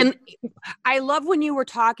 Absolutely. And I love when you were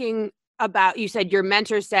talking about, you said your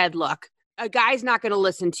mentor said, look, a guy's not going to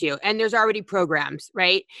listen to you, and there's already programs,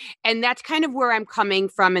 right? And that's kind of where I'm coming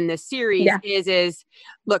from in this series is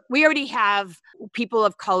look, we already have people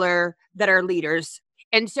of color that are leaders.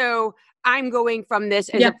 And so I'm going from this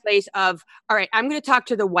as a place of, all right, I'm going to talk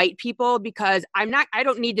to the white people because I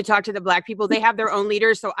don't need to talk to the Black people. They have their own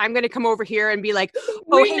leaders. So I'm going to come over here and be like,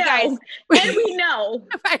 oh, hey guys. And we know.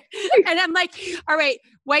 And I'm like, all right,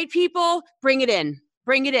 white people, bring it in.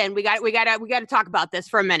 Bring it in. We got to talk about this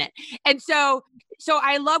for a minute. And so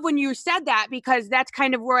I love when you said that because that's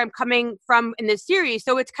kind of where I'm coming from in this series.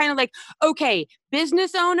 So it's kind of like, okay,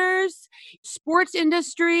 business owners, sports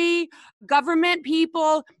industry, government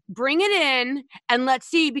people, bring it in and let's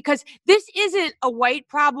see, because this isn't a white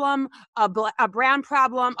problem, a brown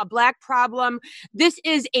problem, a Black problem. This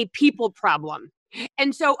is a people problem.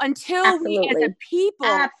 And so until we as a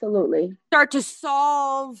people start to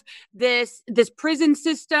solve this prison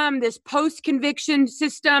system, this post-conviction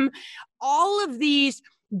system, all of these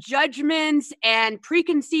judgments and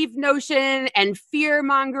preconceived notion and fear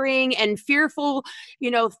mongering and fearful,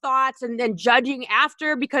 thoughts, and then judging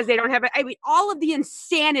after because they don't have it. I mean, all of the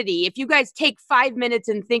insanity, if you guys take 5 minutes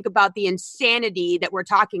and think about the insanity that we're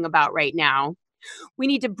talking about right now, we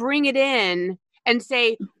need to bring it in and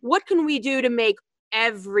say, what can we do to make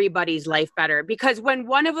everybody's life better? Because when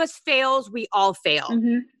one of us fails, we all fail.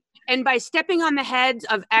 And by stepping on the heads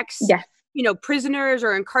of prisoners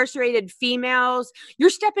or incarcerated females, you're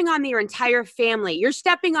stepping on your entire family. You're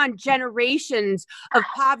stepping on generations of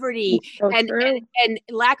poverty and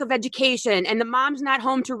lack of education, and the mom's not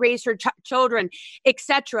home to raise her children,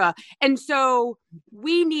 etc. And so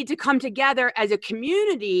we need to come together as a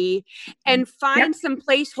community and find some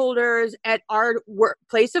placeholders at our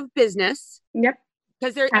place of business.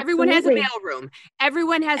 Because everyone has a mailroom.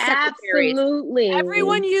 Everyone has secretaries.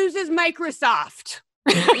 Everyone uses Microsoft.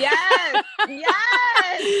 Yes.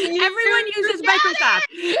 Everyone uses Microsoft.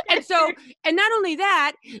 And not only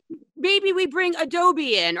that, maybe we bring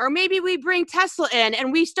Adobe in, or maybe we bring Tesla in,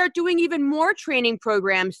 and we start doing even more training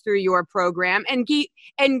programs through your program and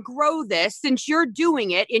grow this, since you're doing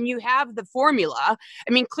it and you have the formula.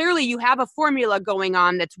 I mean, clearly you have a formula going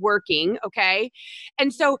on that's working. Okay.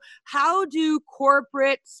 And so how do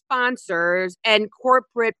corporate sponsors and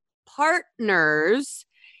corporate partners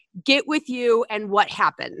get with you, and what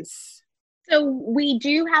happens? So we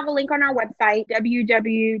do have a link on our website,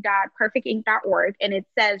 www.perfectinc.org, and it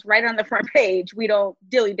says right on the front page, we don't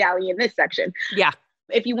dilly-dally in this section. Yeah.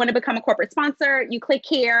 If you want to become a corporate sponsor, you click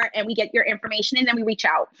here and we get your information and then we reach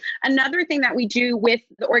out. Another thing that we do with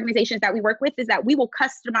the organizations that we work with is that we will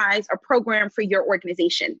customize a program for your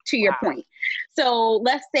organization, to your point. So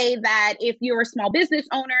let's say that if you're a small business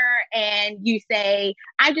owner and you say,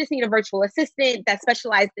 I just need a virtual assistant that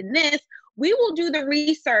specialized in this, we will do the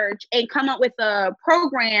research and come up with a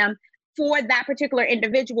program for that particular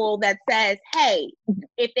individual that says, hey,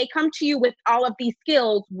 if they come to you with all of these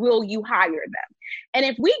skills, will you hire them? And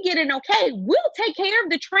if we get an okay, we'll take care of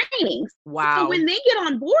the trainings. Wow. So when they get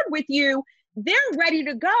on board with you, they're ready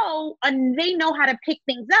to go and they know how to pick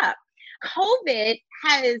things up. COVID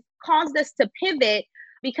has caused us to pivot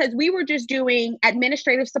because we were just doing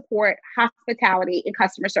administrative support, hospitality, and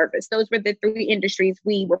customer service. Those were the three industries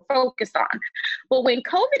we were focused on. But when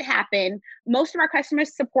COVID happened, most of our customer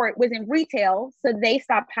support was in retail, so they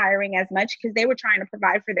stopped hiring as much because they were trying to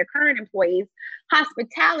provide for their current employees.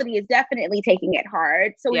 Hospitality is definitely taking it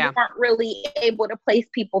hard, so we weren't really able to place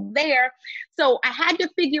people there. So I had to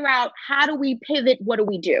figure out, how do we pivot? What do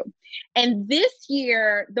we do? And this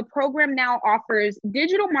year, the program now offers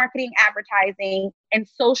digital marketing, advertising, and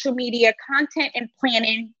social media content and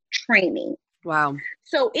planning training. Wow.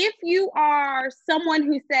 So if you are someone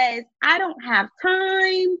who says, I don't have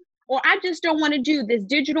time, or I just don't want to do this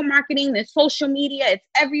digital marketing, this social media, it's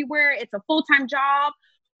everywhere, it's a full-time job.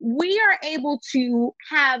 We are able to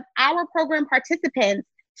have our program participants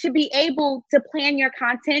to be able to plan your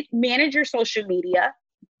content, manage your social media.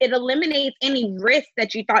 It eliminates any risk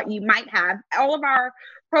that you thought you might have. All of our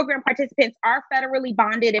program participants are federally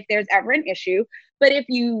bonded if there's ever an issue. But if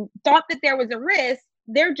you thought that there was a risk,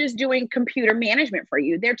 they're just doing computer management for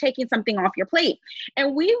you. They're taking something off your plate.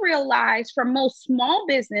 And we realize for most small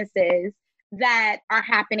businesses that are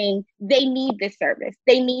happening, they need this service.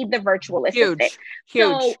 They need the virtual assistant.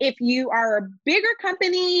 Huge. So if you are a bigger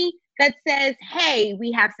company that says, hey,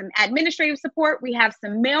 we have some administrative support, we have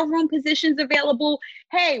some mailroom positions available,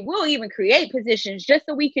 hey, we'll even create positions just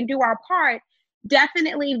so we can do our part,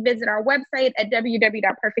 definitely visit our website at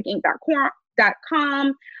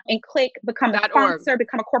www.perfectinc.com and click become a sponsor,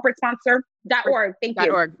 become a corporate sponsor. .org. Thank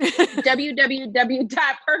you. .org.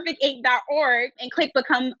 www.perfectinc.org and click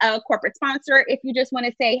become a corporate sponsor. If you just want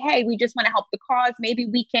to say, hey, we just want to help the cause, maybe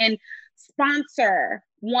we can sponsor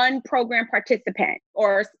one program participant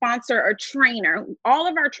or sponsor a trainer. All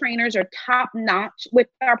of our trainers are top notch with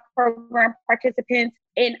our program participants.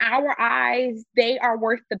 In our eyes, they are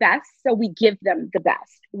worth the best, so we give them the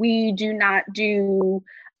best. We do not do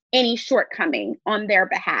any shortcoming on their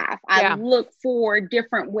behalf. I look for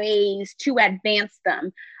different ways to advance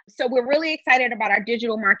them. So we're really excited about our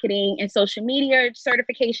digital marketing and social media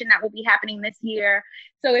certification that will be happening this year.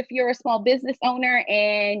 So if you're a small business owner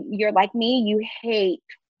and you're like me, you hate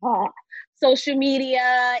social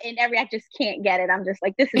media and I just can't get it. I'm just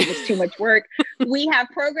like, this is just too much work. We have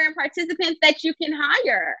program participants that you can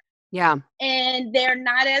hire. Yeah. And they're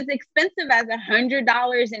not as expensive as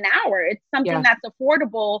 $100 an hour. It's something that's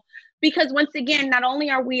affordable because once again, not only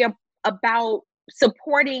are we about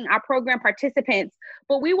supporting our program participants,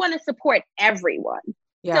 but we want to support everyone.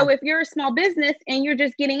 Yeah. So if you're a small business and you're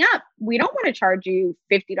just getting up, we don't want to charge you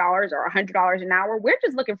 $50 or $100 an hour. We're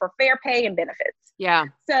just looking for fair pay and benefits. Yeah.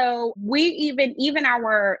 So we even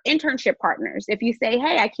our internship partners, if you say,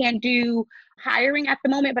 hey, I can't do hiring at the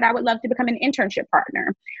moment, but I would love to become an internship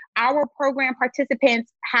partner. Our program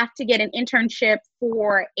participants have to get an internship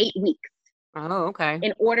for 8 weeks. Oh, okay.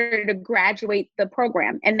 In order to graduate the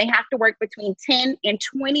program. And they have to work between 10 and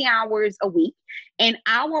 20 hours a week. And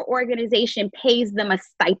our organization pays them a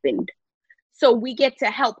stipend. So we get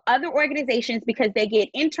to help other organizations because they get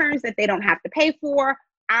interns that they don't have to pay for.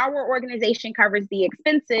 Our organization covers the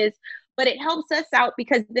expenses, but it helps us out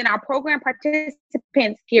because then our program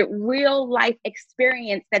participants get real life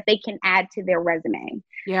experience that they can add to their resume.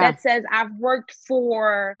 Yeah. That says, I've worked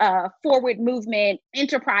for Forward Movement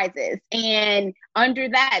Enterprises, and under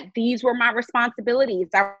that, these were my responsibilities.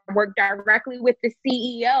 I worked directly with the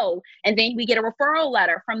CEO, and then we get a referral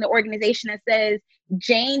letter from the organization that says,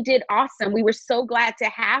 Jane did awesome. We were so glad to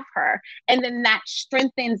have her. And then that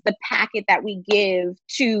strengthens the packet that we give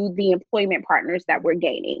to the employment partners that we're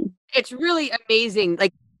gaining. It's really amazing.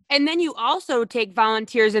 And then you also take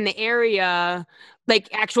volunteers in the area, like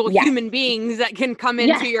actual human beings that can come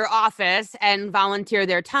into your office and volunteer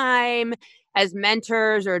their time as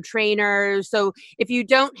mentors or trainers. So if you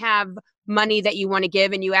don't have money that you want to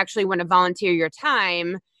give and you actually want to volunteer your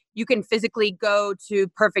time, you can physically go to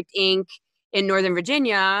Perfect Inc. in Northern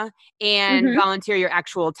Virginia and volunteer your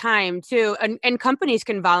actual time too. And companies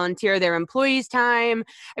can volunteer their employees' time.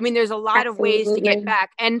 I mean, there's a lot of ways to get back.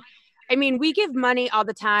 And I mean, we give money all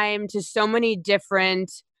the time to so many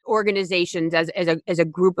different organizations as a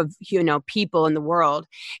group of, people in the world.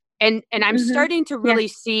 And I'm starting to really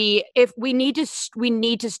see if we need to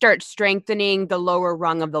start strengthening the lower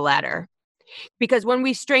rung of the ladder. Because when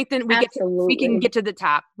we strengthen, we can get to the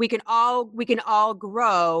top. We can all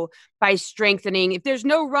grow by strengthening. If there's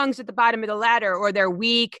no rungs at the bottom of the ladder or they're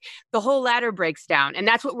weak, the whole ladder breaks down. And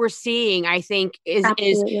that's what we're seeing, I think, is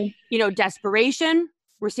desperation.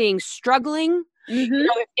 We're seeing struggling.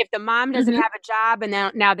 If the mom doesn't have a job and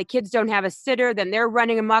now the kids don't have a sitter, then they're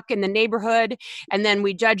running amok in the neighborhood. And then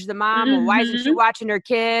we judge the mom. Well, why isn't she watching her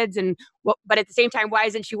kids? But at the same time, why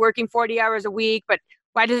isn't she working 40 hours a week? But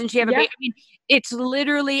why doesn't she have a baby? I mean, it's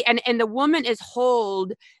literally, and the woman is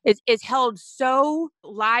held so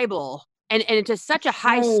liable and to such a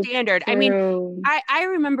high standard. True. I mean, I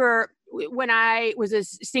remember when I was a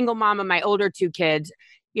single mom of my older two kids,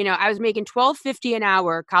 I was making $12.50 an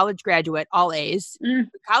hour, college graduate, all A's,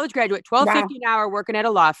 college graduate, $12.50 an hour working at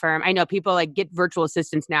a law firm. I know people get virtual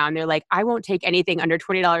assistants now and they're like, I won't take anything under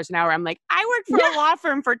 $20 an hour. I'm like, I work for a law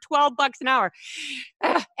firm for $12 an hour.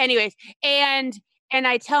 Anyways. And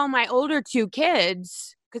I tell my older two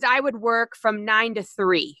kids, because I would work from 9 to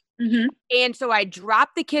 3. Mm-hmm. And so I drop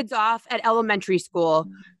the kids off at elementary school,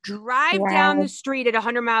 drive down the street at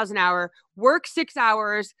 100 miles an hour, work 6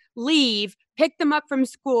 hours, leave, pick them up from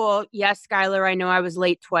school. Yes, Skylar, I know I was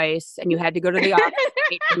late twice and you had to go to the office to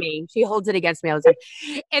wait for me. She holds it against me all the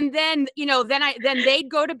time. And then, then they'd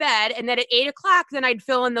go to bed, and then at 8 o'clock, then I'd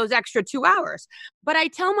fill in those extra 2 hours. But I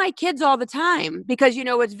tell my kids all the time, because,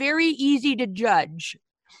 it's very easy to judge.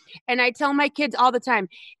 And I tell my kids all the time,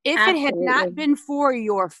 if Absolutely. it had not been for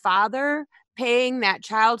your father paying that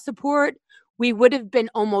child support, we would have been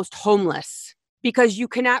almost homeless, because you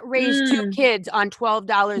cannot raise 2 kids on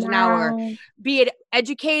 $12 an hour, be it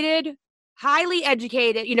educated, highly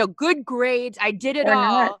educated, good grades. I did it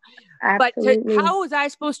all. But how was I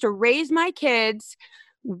supposed to raise my kids,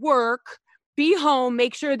 work, be home,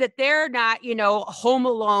 make sure that they're not, home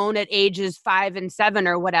alone at ages 5 and 7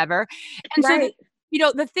 or whatever. And so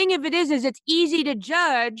the thing of it is it's easy to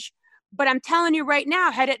judge, but I'm telling you right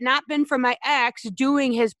now, had it not been for my ex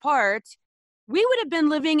doing his part, we would have been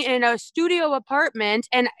living in a studio apartment,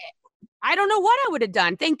 and I don't know what I would have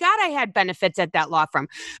done. Thank God I had benefits at that law firm,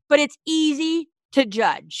 but it's easy to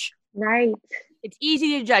judge. Right. It's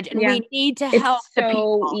easy to judge, and we need to help the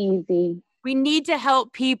people. Easy. We need to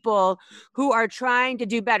help people who are trying to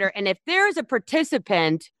do better. And if there is a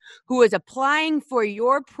participant who is applying for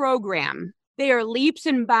your program, they are leaps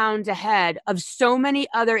and bounds ahead of so many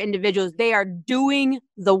other individuals. They are doing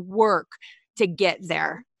the work to get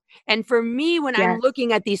there. And for me, when I'm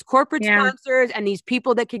looking at these corporate sponsors and these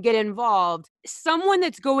people that could get involved, someone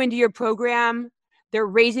that's going to your program, they're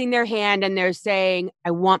raising their hand and they're saying,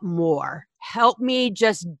 I want more. Help me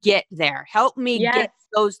just get there. Help me get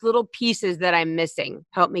those little pieces that I'm missing.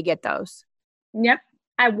 Help me get those. Yep.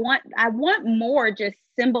 I want more just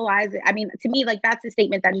symbolize it. I mean, to me, like, that's a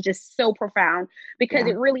statement that is just so profound, because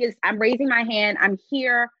it really is. I'm raising my hand. I'm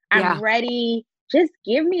here. I'm ready. Just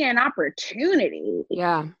give me an opportunity.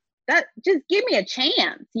 Yeah. Just give me a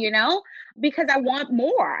chance, because I want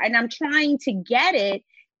more, and I'm trying to get it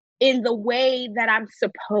in the way that I'm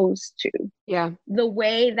supposed to. Yeah. The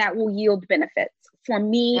way that will yield benefits for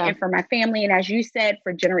me and for my family. And as you said,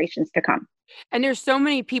 for generations to come. And there's so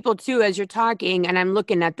many people too, as you're talking, and I'm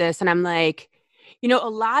looking at this and I'm like, a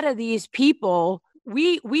lot of these people,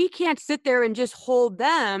 we can't sit there and just hold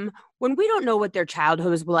them when we don't know what their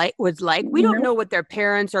childhood was like. We don't know what their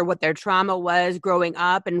parents or what their trauma was growing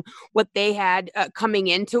up and what they had coming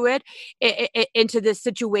into into this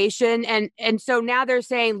situation. And so now they're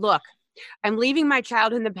saying, look, I'm leaving my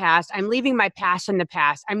childhood in the past. I'm leaving my past in the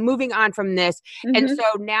past. I'm moving on from this. Mm-hmm. And so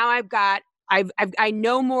now I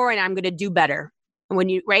know more, and I'm going to do better. And when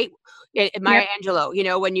you, Maya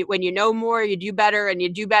Angelou, when you know more, you do better, and you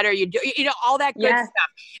do better, you do, all that good stuff.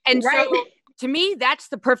 And so to me, that's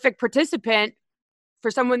the perfect participant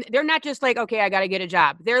for someone. They're not just like, okay, I got to get a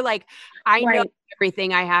job. They're like, I know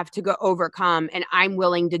everything I have to go overcome, and I'm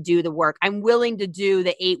willing to do the work. I'm willing to do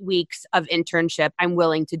the 8 weeks of internship. I'm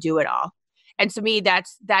willing to do it all. And to me,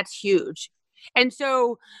 that's huge. And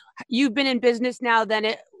so you've been in business now,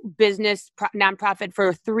 nonprofit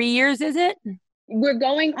for 3 years, is it? We're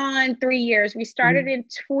going on 3 years. We started in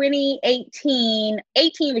 2018.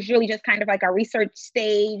 18 was really just kind of like our research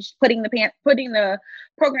stage, putting the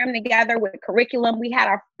program together with curriculum. We had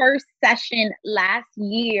our first session last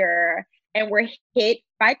year, and we're hit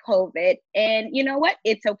by COVID. And you know what?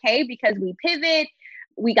 It's okay, because we pivot.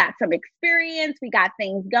 We got some experience, we got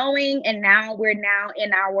things going, and now we're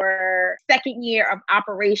in our second year of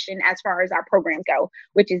operation as far as our programs go,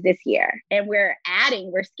 which is this year. And we're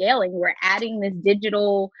scaling, we're adding this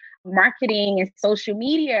digital marketing and social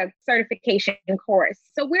media certification course.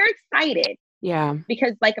 So we're excited. Yeah.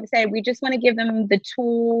 Because like I said, we just want to give them the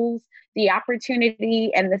tools, the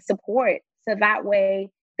opportunity, and the support, so that way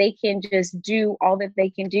they can just do all that they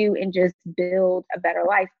can do and just build a better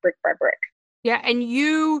life brick by brick. Yeah. And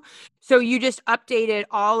you just updated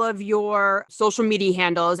all of your social media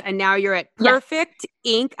handles, and now you're at Perfect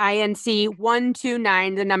Inc. INC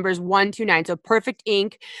 129. The number's 129. So Perfect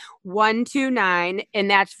Inc. 129. And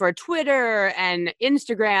that's for Twitter and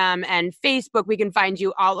Instagram and Facebook. We can find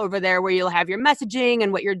you all over there, where you'll have your messaging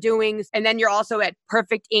and what you're doing. And then you're also at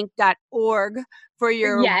perfectinc.org for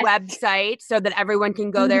your website, so that everyone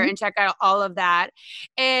can go there and check out all of that.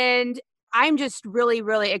 And I'm just really,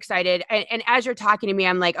 really excited. And as you're talking to me,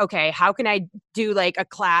 I'm like, okay, how can I do like a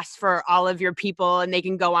class for all of your people, and they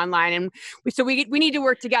can go online? And we need to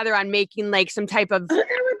work together on making like some type of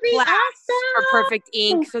class for Perfect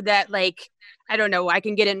Inc. so that, like, I don't know, I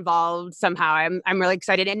can get involved somehow. I'm really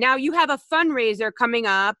excited. And now you have a fundraiser coming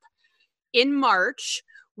up in March,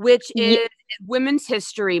 which is Women's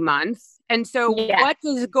History Month. And so Yes. what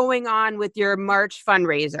is going on with your March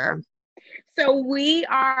fundraiser? So we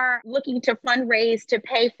are looking to fundraise to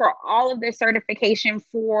pay for all of the certification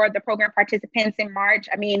for the program participants in March.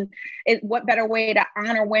 I mean, what better way to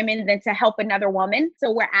honor women than to help another woman?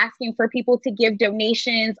 So we're asking for people to give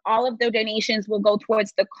donations. All of the donations will go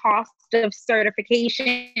towards the cost of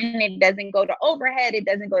certification. It doesn't go to overhead. It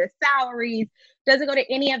doesn't go to salaries. Doesn't go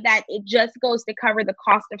to any of that. It just goes to cover the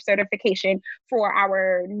cost of certification for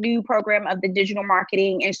our new program of the digital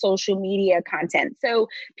marketing and social media content. So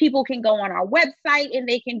people can go on our website and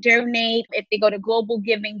they can donate. If they go to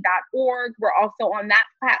globalgiving.org, we're also on that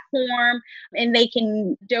platform and they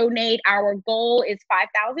can donate. Our goal is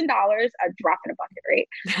 $5,000, a drop in a bucket, right?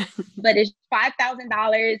 But it's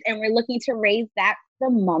 $5,000 and we're looking to raise that the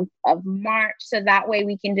month of March. So that way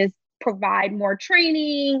we can just provide more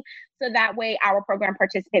training. So that way our program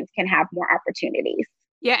participants can have more opportunities.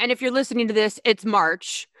 Yeah. And if you're listening to this, it's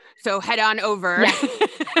March. So head on over to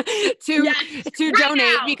donate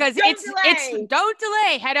now. Because Don't don't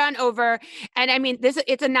delay, head on over. And I mean,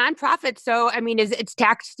 it's a nonprofit. So, I mean, it's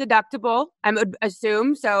tax deductible, I would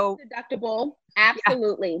assume. So deductible.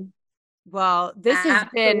 Absolutely. Yeah. Well, this has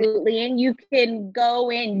been absolutely. And you can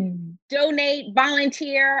go and donate,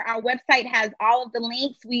 volunteer. Our website has all of the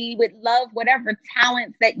links. We would love whatever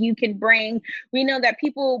talents that you can bring. We know that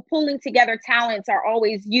people pulling together talents are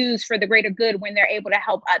always used for the greater good when they're able to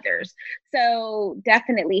help others. So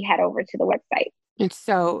definitely head over to the website. It's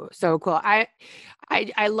so cool. I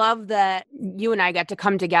love that you and I got to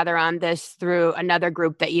come together on this through another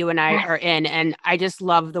group that you and I are in. And I just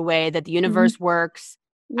love the way that the universe works.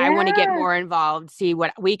 I want to get more involved, see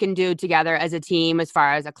what we can do together as a team as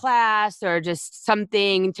far as a class or just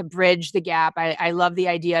something to bridge the gap. I love the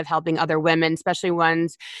idea of helping other women, especially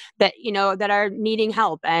ones that, that are needing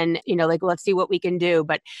help and, let's see what we can do.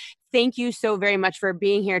 But thank you so very much for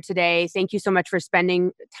being here today. Thank you so much for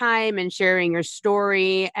spending time and sharing your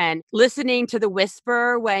story and listening to the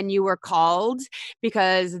whisper when you were called,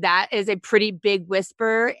 because that is a pretty big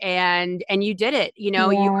whisper and you did it.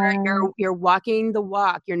 You're walking the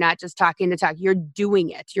walk. You're not just talking the talk. You're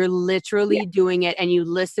doing it. You're literally doing it, and you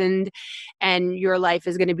listened, and your life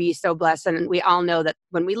is going to be so blessed. And we all know that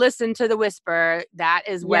when we listen to the whisper, that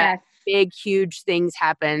is when big, huge things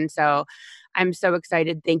happen. So I'm so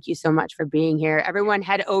excited. Thank you so much for being here. Everyone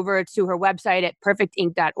head over to her website at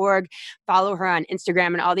perfectinc.org. Follow her on Instagram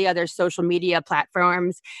and all the other social media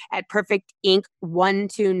platforms at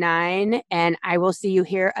perfectinc129. And I will see you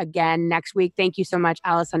here again next week. Thank you so much,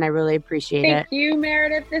 Allison. I really appreciate it. Thank you,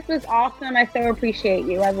 Meredith. This was awesome. I so appreciate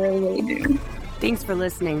you. I really, really do. Thanks for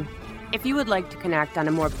listening. If you would like to connect on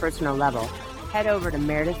a more personal level, head over to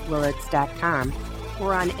meredithwillits.com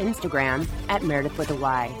or on Instagram at Meredith with a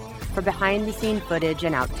Y. For behind-the-scene footage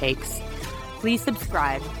and outtakes. Please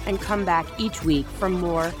subscribe and come back each week for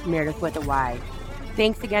more Meredith with a Y.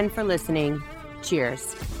 Thanks again for listening.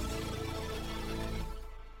 Cheers.